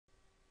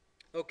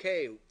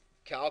Okay,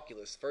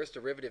 calculus, first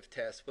derivative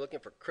test. We're looking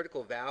for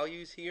critical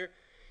values here.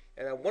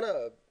 And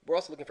we're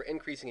also looking for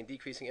increasing and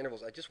decreasing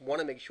intervals. I just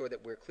want to make sure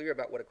that we're clear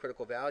about what a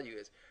critical value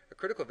is. A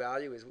critical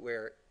value is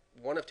where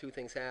one of two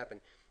things happen.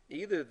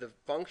 Either the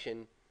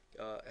function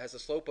has a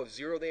slope of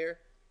 0 there,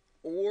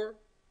 or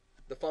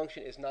the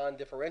function is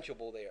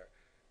non-differentiable there.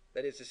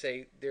 That is to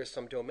say, there's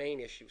some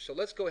domain issue. So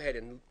let's go ahead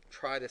and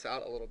try this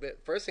out a little bit.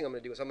 First thing I'm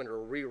going to do is I'm going to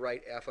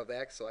rewrite f of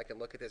x so I can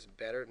look at this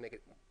better and make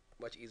it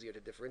much easier to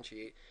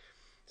differentiate.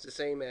 It's the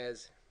same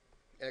as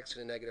x to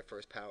the negative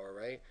first power,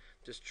 right?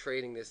 Just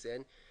trading this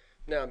in.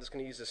 Now I'm just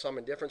going to use the sum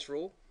and difference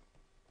rule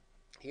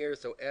here.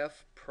 So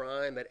f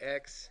prime at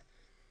x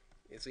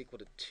is equal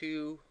to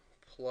 2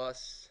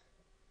 plus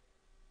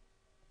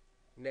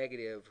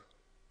negative,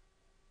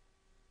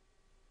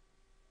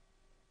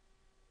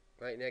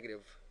 right,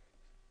 negative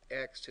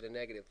x to the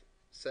negative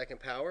second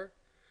power.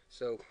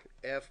 So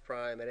f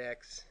prime at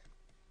x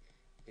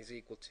is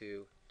equal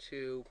to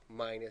 2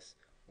 minus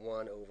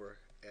 1 over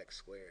x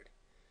squared.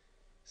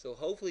 So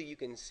hopefully you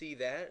can see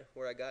that,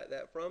 where I got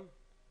that from.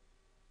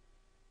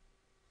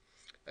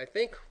 I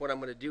think what I'm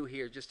going to do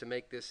here, just to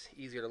make this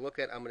easier to look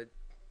at, I'm going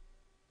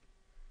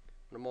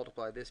to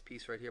multiply this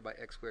piece right here by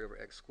x squared over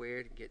x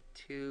squared and get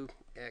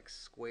 2x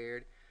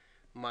squared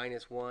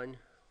minus 1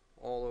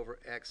 all over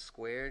x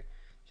squared.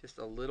 Just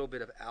a little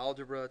bit of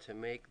algebra to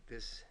make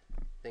this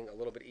thing a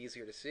little bit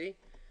easier to see.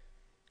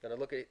 Going to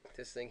look at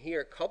this thing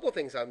here. A couple of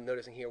things I'm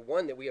noticing here.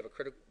 One, that we have a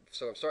critical,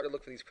 so I'm starting to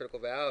look for these critical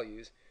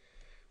values.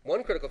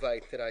 One critical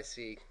value that I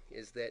see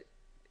is that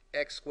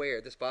x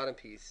squared, this bottom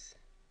piece,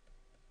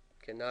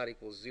 cannot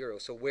equal 0.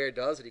 So where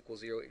does it equal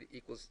 0? It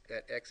equals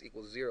at x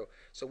equals 0.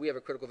 So we have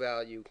a critical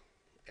value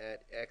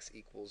at x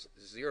equals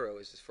 0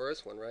 is the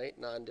first one, right?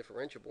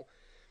 Non-differentiable.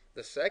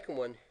 The second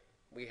one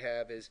we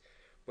have is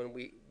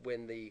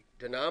when the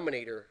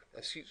denominator,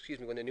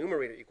 when the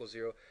numerator equals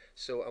 0.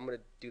 So I'm going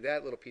to do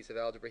that little piece of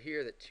algebra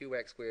here, that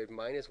 2x squared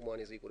minus 1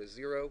 is equal to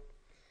 0.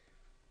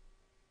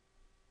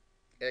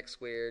 X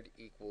squared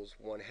equals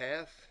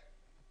 1/2,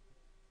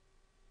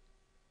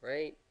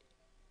 right?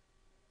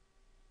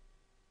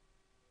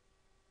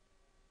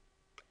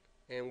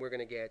 And we're going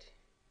to get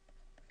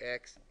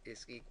x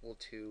is equal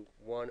to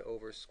 1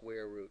 over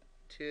square root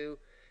 2.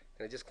 I'm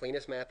going to just clean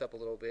this math up a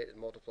little bit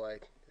and multiply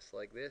this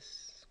like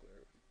this, square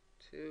root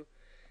 2.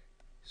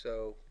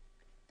 So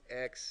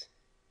x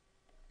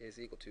is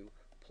equal to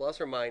plus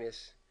or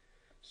minus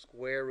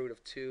square root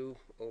of 2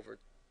 over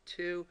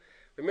 2.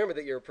 Remember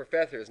that your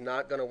professor is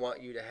not going to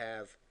want you to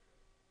have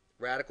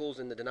radicals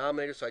in the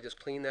denominator, so I just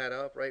clean that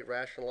up, right?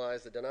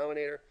 Rationalize the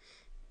denominator.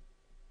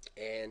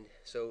 And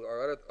so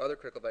our other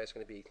critical value is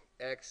going to be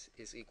x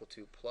is equal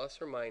to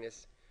plus or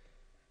minus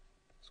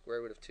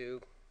square root of 2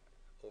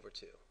 over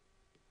 2.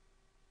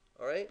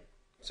 All right?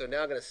 So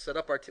now I'm going to set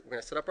up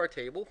our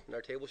table, and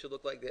our table should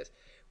look like this.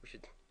 We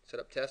should set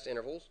up test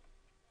intervals.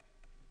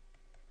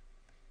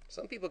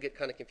 Some people get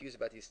kind of confused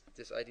about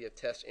this idea of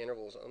test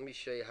intervals. Let me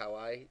show you how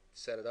I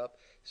set it up.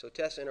 So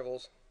test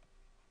intervals,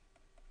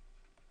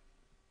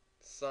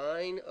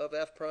 sine of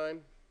f prime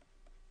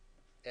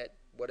at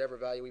whatever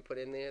value we put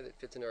in there that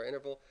fits in our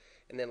interval,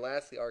 and then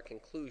lastly our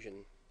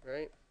conclusion,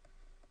 right?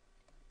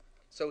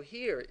 So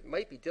here it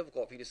might be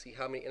difficult for you to see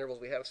how many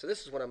intervals we have. So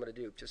this is what I'm going to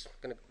do. Just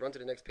going to run to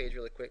the next page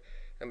really quick.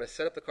 I'm going to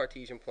set up the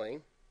Cartesian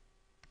plane,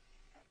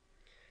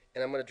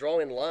 and I'm going to draw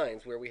in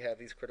lines where we have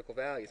these critical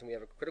values. And we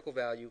have a critical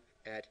value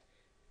at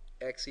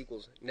x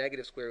equals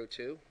negative square root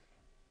 2,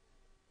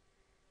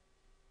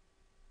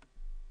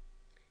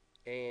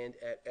 and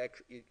at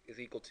x is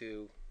equal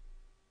to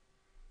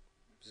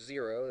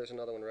 0. There's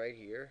another one right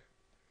here.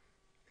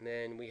 And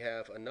then we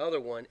have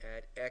another one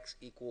at x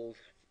equals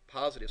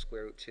positive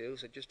square root 2.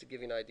 So just to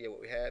give you an idea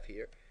what we have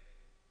here.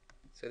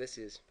 So this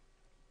is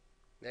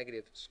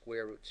negative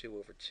square root 2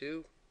 over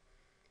 2.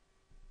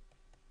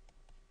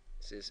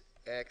 This is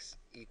x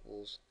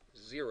equals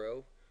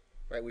 0.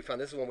 Right, we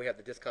found this is when we have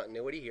the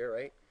discontinuity here,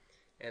 right?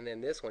 And then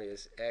this one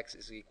is x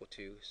is equal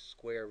to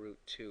square root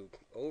 2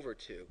 over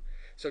 2.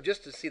 So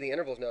just to see the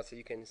intervals now so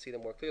you can see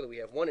them more clearly, we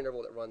have one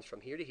interval that runs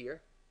from here to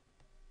here.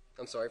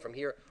 I'm sorry, from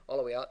here all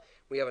the way out.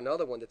 We have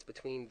another one that's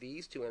between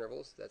these two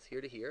intervals. That's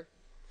here to here.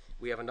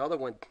 We have another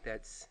one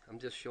that's, I'm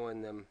just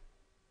showing them,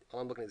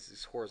 all I'm looking at is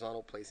these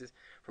horizontal places,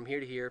 from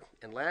here to here.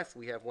 And lastly,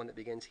 we have one that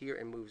begins here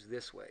and moves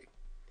this way.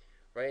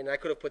 Right? And I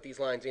could have put these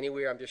lines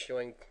anywhere. I'm just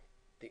showing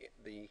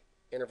the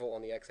interval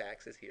on the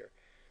x-axis here.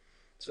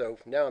 So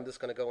now I'm just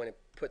going to go in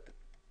and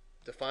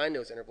define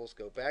those intervals,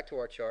 go back to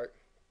our chart.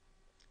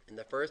 And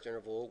the first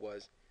interval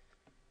was,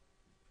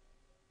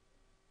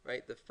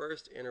 right, the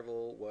first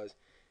interval was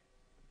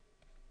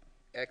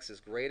x is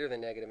greater than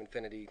negative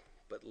infinity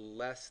but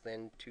less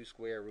than 2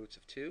 square roots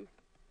of 2.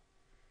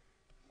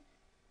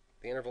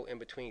 The interval in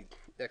between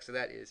next to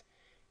that is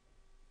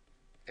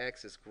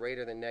x is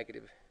greater than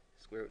negative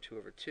square root 2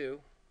 over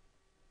 2.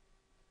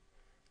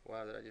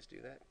 Wow, did I just do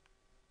that?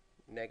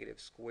 Negative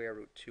square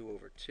root 2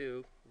 over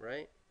 2,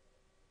 right?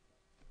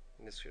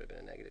 And this should have been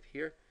a negative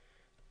here.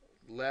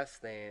 Less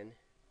than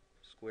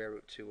square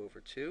root 2 over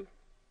 2.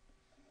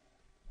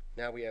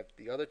 Now we have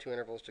the other two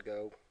intervals to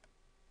go,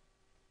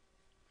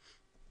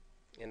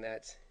 and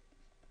that's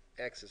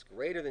x is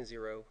greater than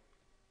 0,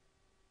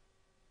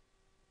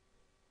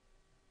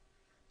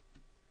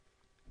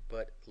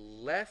 but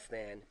less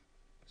than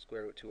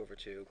square root 2 over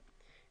 2.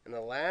 And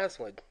the last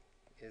one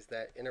is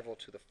that interval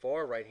to the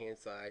far right-hand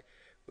side,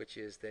 which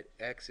is that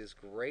x is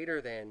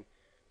greater than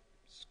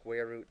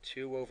square root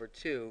 2 over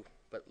 2,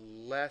 but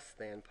less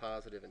than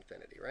positive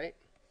infinity, right?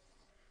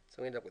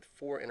 So we end up with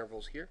 4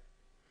 intervals here.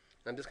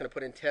 I'm just going to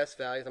put in test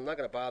values. I'm not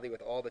going to bother you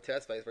with all the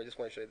test values, but I just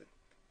want to show you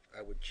that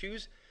I would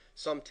choose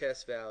some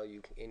test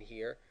value in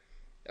here.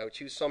 I would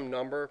choose some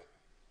number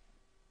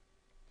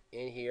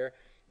in here,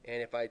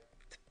 and if I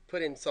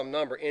put in some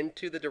number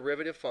into the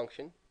derivative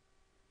function,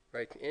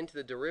 right, into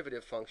the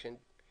derivative function,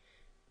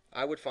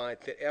 I would find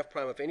that f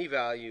prime of any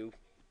value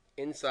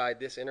inside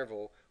this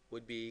interval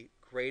would be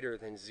greater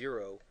than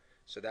 0,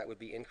 so that would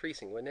be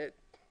increasing, wouldn't it?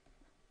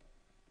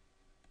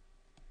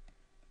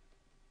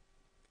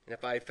 And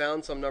if I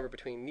found some number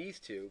between these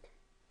two,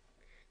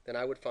 then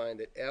I would find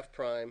that f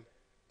prime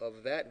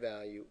of that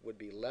value would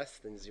be less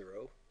than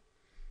 0,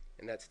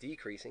 and that's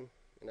decreasing.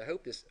 And I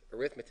hope this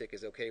arithmetic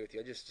is okay with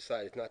you. I just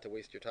decided not to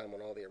waste your time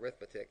on all the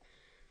arithmetic.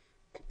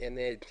 And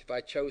then if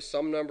I chose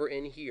some number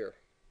in here,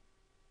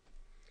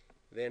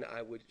 then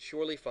I would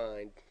surely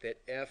find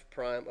that f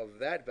prime of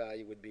that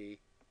value would be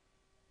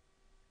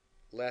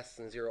less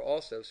than 0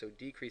 also, so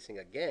decreasing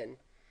again.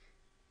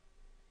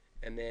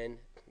 And then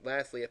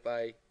lastly, if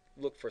I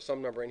look for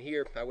some number in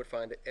here, I would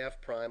find that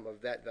f prime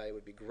of that value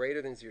would be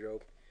greater than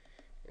 0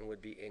 and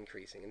would be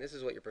increasing. And this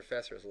is what your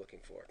professor is looking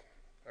for.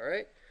 All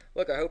right?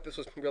 Look, I hope this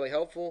was really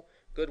helpful.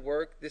 Good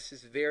work. This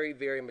is very,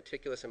 very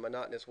meticulous and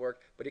monotonous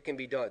work, but it can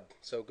be done.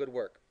 So good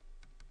work.